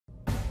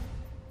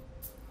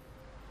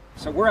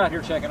So we're out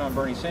here checking on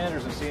Bernie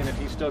Sanders and seeing if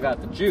he's still got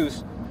the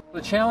juice.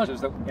 The challenge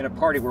is that in a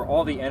party where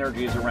all the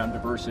energy is around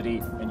diversity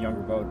and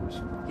younger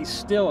voters, he's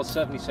still a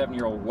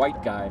 77-year-old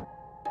white guy.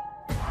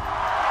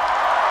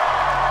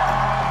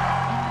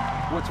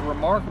 What's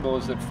remarkable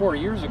is that 4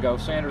 years ago,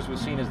 Sanders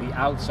was seen as the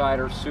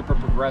outsider, super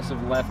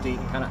progressive lefty,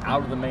 kind of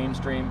out of the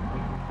mainstream.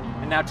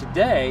 And now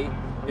today,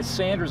 it's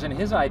Sanders and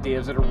his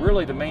ideas that are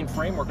really the main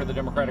framework of the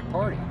Democratic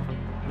Party.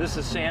 This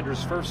is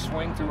Sanders' first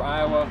swing through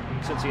Iowa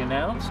since he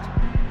announced.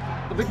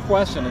 The big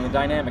question and the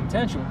dynamic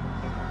tension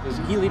is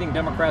he leading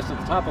Democrats to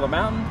the top of the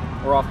mountain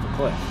or off the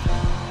cliff?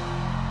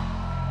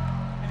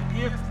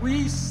 If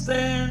we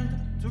stand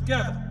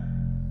together,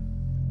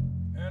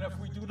 and if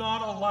we do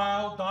not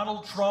allow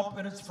Donald Trump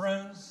and his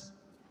friends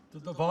to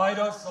divide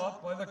us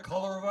up by the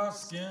color of our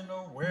skin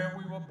or where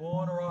we were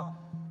born or our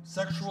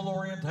sexual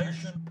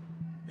orientation,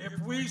 if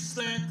we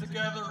stand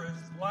together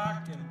as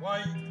black and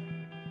white,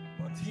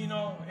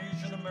 Latino,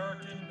 Asian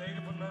American,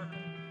 Native American,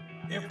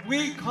 if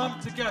we come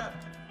together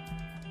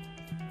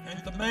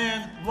and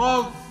demand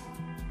love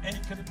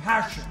and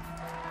compassion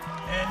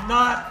and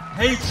not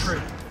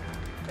hatred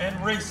and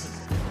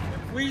racism,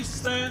 if we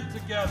stand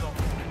together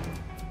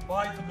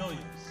by the millions,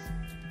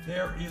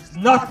 there is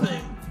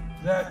nothing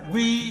that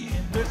we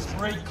in this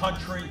great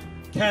country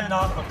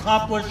cannot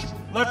accomplish.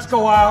 Let's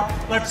go out,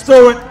 let's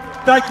do it.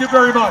 Thank you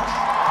very much.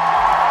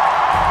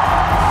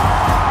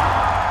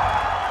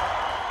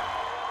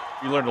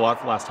 We learned a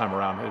lot last time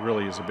around. It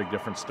really is a big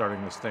difference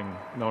starting this thing,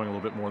 knowing a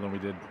little bit more than we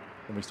did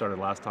when we started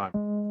last time.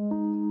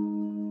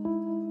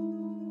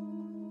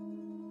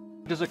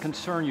 Does it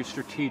concern you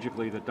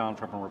strategically that Donald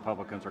Trump and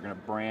Republicans are going to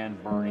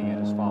brand Bernie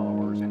and his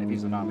followers, and if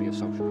he's the nominee, a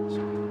socialist?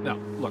 No,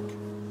 look,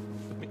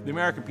 the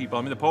American people,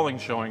 I mean, the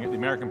polling's showing it, the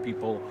American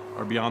people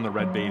are beyond the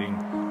red baiting.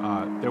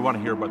 They want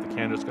to hear what the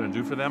candidate's going to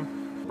do for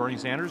them. Bernie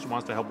Sanders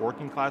wants to help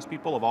working class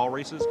people of all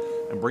races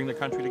and bring the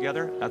country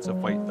together. That's a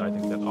fight that I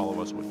think that all of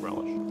us would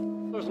relish.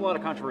 There's a lot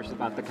of controversy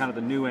about the kind of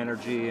the new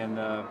energy and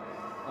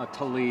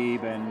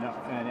Tlaib and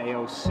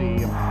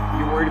AOC. Are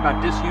you worried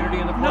about disunity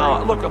in the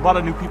party? No, look, a lot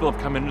of new people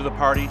have come into the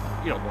party.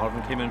 You know, a lot of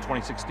them came in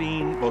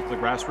 2016, both the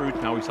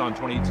grassroots. Now we saw in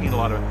 2018 a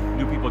lot of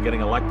new people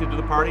getting elected to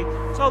the party.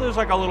 So there's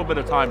like a little bit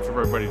of time for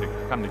everybody to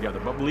come together.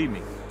 But believe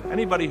me,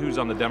 anybody who's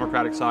on the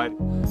Democratic side,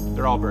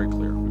 they're all very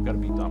clear. We've got to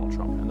beat Donald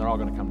Trump, and they're all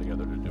going to come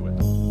together to do it.